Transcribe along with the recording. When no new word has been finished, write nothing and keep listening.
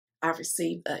I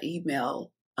received an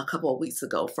email a couple of weeks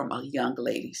ago from a young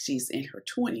lady. She's in her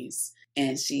 20s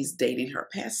and she's dating her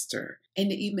pastor. In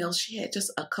the email, she had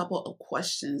just a couple of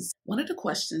questions. One of the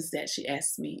questions that she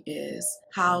asked me is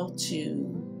how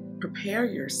to prepare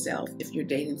yourself if you're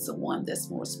dating someone that's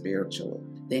more spiritual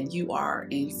than you are.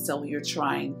 And so you're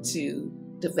trying to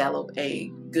develop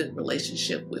a good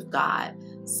relationship with God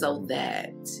so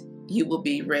that you will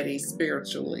be ready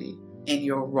spiritually in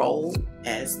your role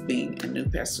as being a new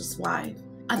pastor's wife.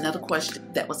 Another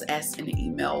question that was asked in the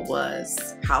email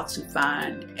was how to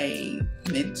find a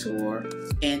mentor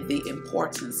and the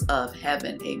importance of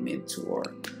having a mentor.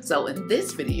 So in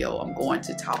this video, I'm going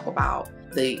to talk about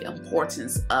the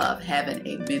importance of having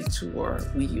a mentor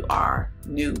when you are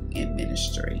new in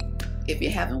ministry. If you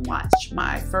haven't watched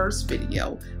my first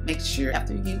video, make sure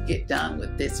after you get done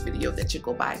with this video that you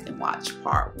go back and watch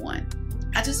part 1.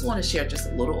 I just want to share just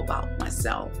a little about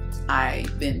myself.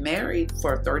 I've been married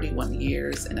for 31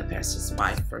 years and a pastor's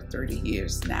wife for 30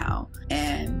 years now.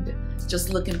 And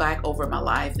just looking back over my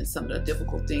life and some of the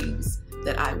difficult things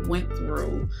that I went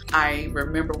through, I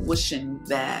remember wishing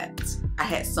that I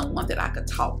had someone that I could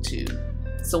talk to,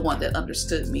 someone that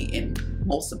understood me, and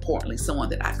most importantly, someone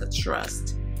that I could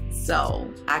trust. So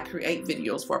I create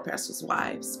videos for pastors'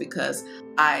 wives because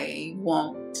I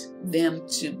want them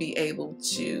to be able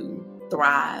to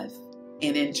thrive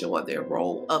and enjoy their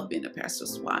role of being a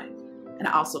pastor's wife. And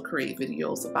I also create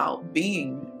videos about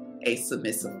being a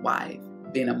submissive wife,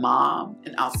 being a mom,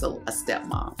 and also a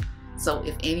stepmom. So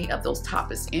if any of those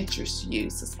topics interest you,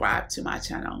 subscribe to my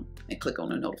channel and click on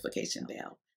the notification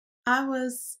bell. I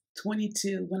was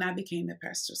 22 when I became a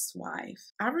pastor's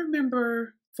wife. I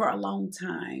remember for a long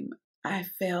time, I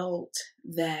felt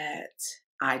that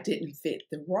I didn't fit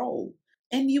the role.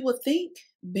 And you would think,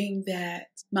 being that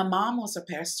my mom was a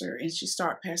pastor and she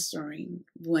started pastoring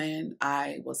when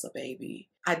I was a baby,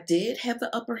 I did have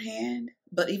the upper hand.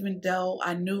 But even though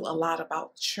I knew a lot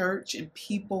about church and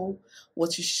people,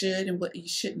 what you should and what you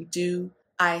shouldn't do,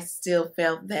 I still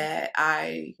felt that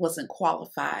I wasn't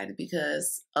qualified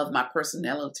because of my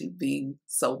personality being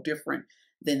so different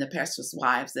than the pastor's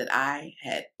wives that I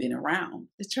had been around.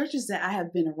 The churches that I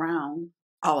have been around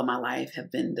all of my life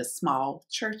have been the small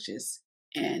churches.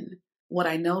 And what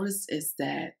I noticed is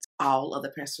that all of the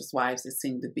pastors' wives, they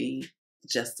seem to be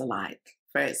just alike.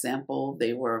 For example,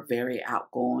 they were very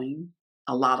outgoing.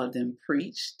 A lot of them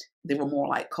preached. They were more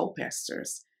like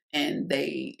co-pastors and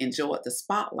they enjoyed the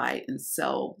spotlight. And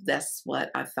so that's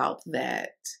what I felt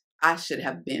that I should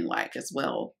have been like as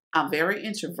well. I'm very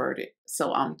introverted,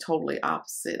 so I'm totally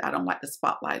opposite. I don't like the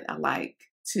spotlight. I like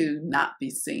to not be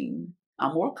seen.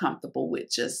 I'm more comfortable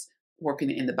with just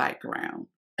working in the background,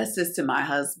 assisting my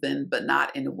husband, but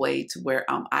not in a way to where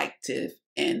I'm active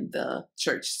in the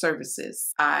church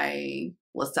services. I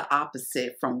was the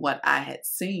opposite from what I had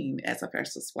seen as a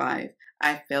pastor's wife.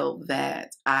 I felt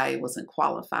that I wasn't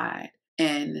qualified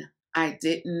and I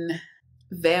didn't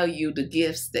value the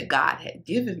gifts that God had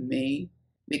given me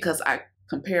because I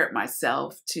compared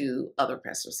myself to other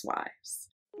pastors' wives.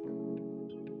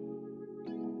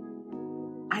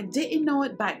 I didn't know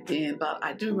it back then, but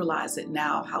I do realize it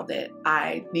now, how that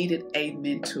I needed a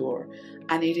mentor.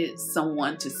 I needed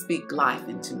someone to speak life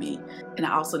into me. And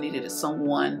I also needed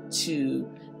someone to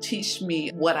teach me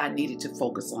what I needed to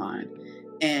focus on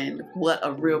and what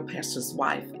a real pastor's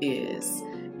wife is,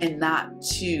 and not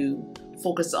to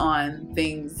focus on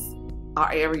things or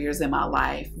areas in my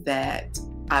life that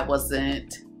I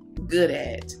wasn't good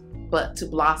at, but to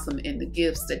blossom in the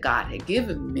gifts that God had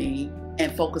given me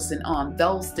and focusing on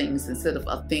those things instead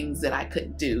of things that I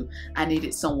couldn't do. I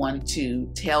needed someone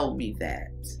to tell me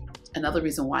that. Another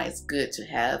reason why it's good to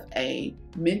have a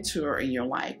mentor in your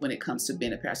life when it comes to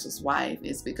being a pastor's wife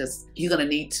is because you're going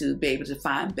to need to be able to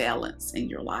find balance in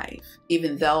your life.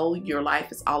 Even though your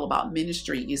life is all about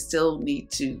ministry, you still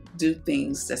need to do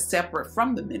things that's separate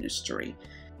from the ministry.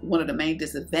 One of the main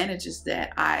disadvantages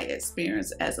that I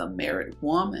experienced as a married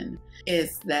woman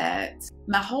is that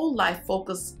my whole life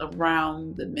focused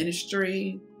around the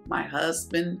ministry, my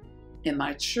husband, and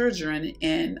my children,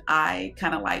 and I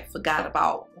kind of like forgot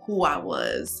about who I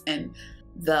was, and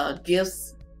the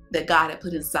gifts that God had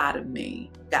put inside of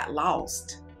me got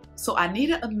lost. So I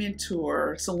needed a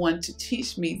mentor, someone to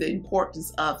teach me the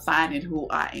importance of finding who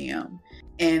I am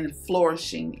and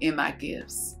flourishing in my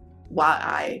gifts while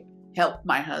I help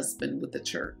my husband with the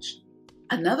church.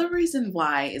 Another reason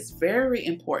why it's very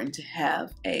important to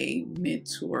have a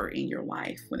mentor in your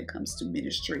life when it comes to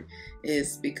ministry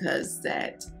is because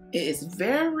that It is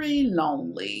very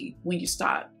lonely when you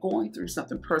start going through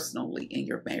something personally in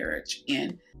your marriage.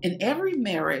 And in every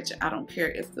marriage, I don't care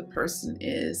if the person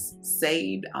is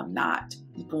saved or not,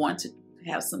 you're going to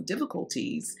have some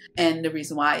difficulties. And the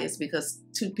reason why is because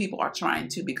two people are trying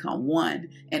to become one.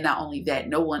 And not only that,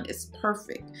 no one is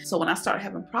perfect. So when I started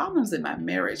having problems in my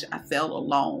marriage, I felt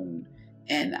alone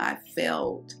and I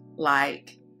felt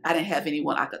like I didn't have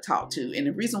anyone I could talk to. And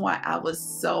the reason why I was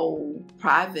so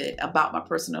private about my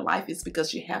personal life is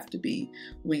because you have to be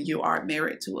when you are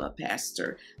married to a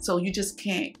pastor. So you just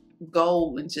can't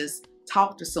go and just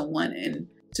talk to someone and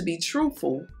to be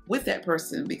truthful with that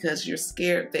person because you're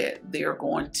scared that they're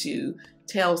going to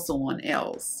tell someone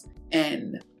else.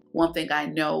 And one thing I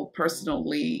know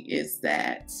personally is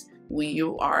that when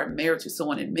you are married to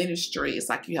someone in ministry, it's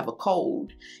like you have a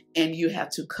code and you have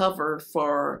to cover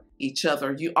for each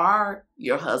other. You are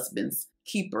your husband's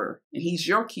keeper and he's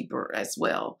your keeper as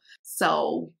well.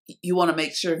 So you want to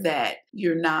make sure that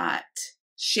you're not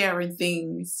sharing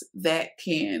things that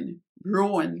can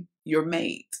ruin your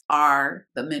mate or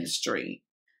the ministry.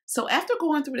 So after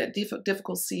going through that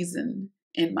difficult season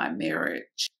in my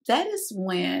marriage, that is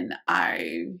when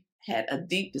I had a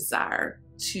deep desire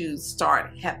to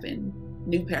start helping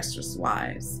new pastors'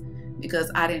 wives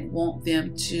because I didn't want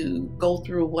them to go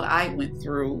through what I went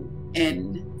through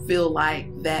and feel like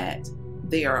that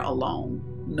they are alone.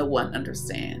 No one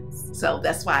understands. So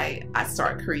that's why I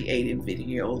started creating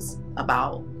videos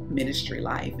about ministry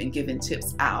life and giving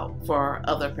tips out for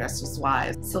other pastors'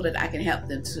 wives so that I can help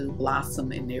them to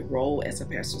blossom in their role as a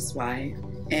pastor's wife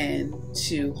and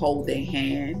to hold their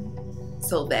hand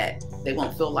so that they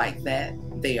won't feel like that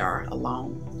they are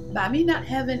alone. By me not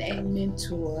having a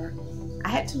mentor, I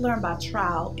had to learn by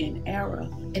trial and error.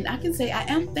 And I can say I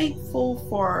am thankful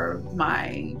for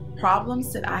my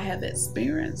problems that I have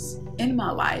experienced in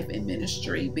my life in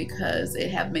ministry because it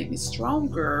have made me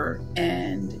stronger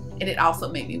and it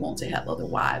also made me want to help other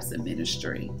wives in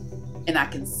ministry. And I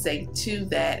can say too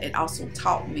that it also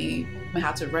taught me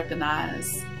how to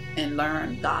recognize and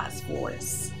learn God's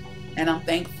voice. And I'm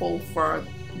thankful for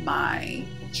my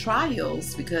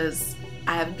trials because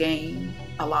I have gained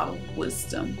a lot of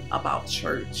wisdom about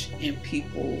church and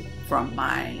people from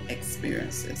my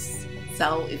experiences.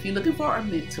 So if you're looking for a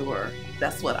mentor,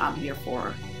 that's what I'm here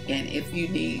for. And if you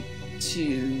need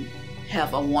to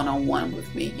have a one-on-one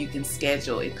with me, you can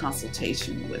schedule a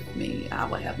consultation with me. I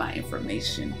will have my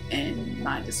information in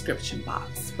my description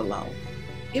box below.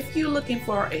 If you're looking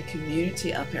for a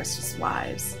community of pastors'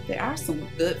 wives, there are some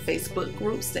good Facebook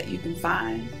groups that you can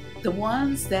find. The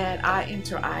ones that I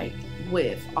interact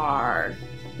with are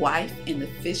Wife in the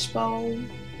Fishbowl,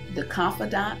 The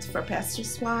Confidant for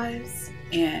Pastors' Wives,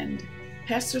 and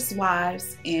Pastors'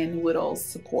 Wives and Widows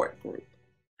Support Group.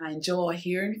 I enjoy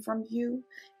hearing from you.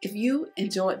 If you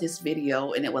enjoyed this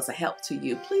video and it was a help to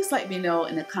you, please let me know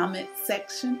in the comment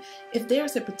section if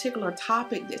there's a particular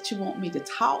topic that you want me to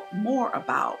talk more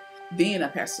about. Being a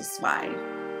pastor's wife,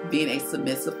 being a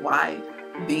submissive wife,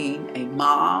 being a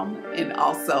mom, and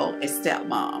also a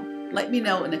stepmom. Let me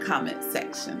know in the comment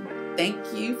section. Thank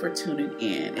you for tuning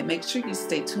in, and make sure you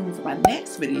stay tuned for my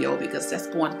next video because that's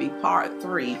going to be part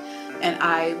 3, and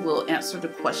I will answer the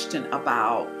question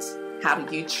about how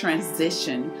do you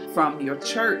transition from your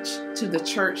church to the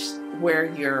church where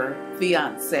your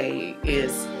fiance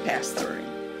is pastoring.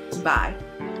 Bye.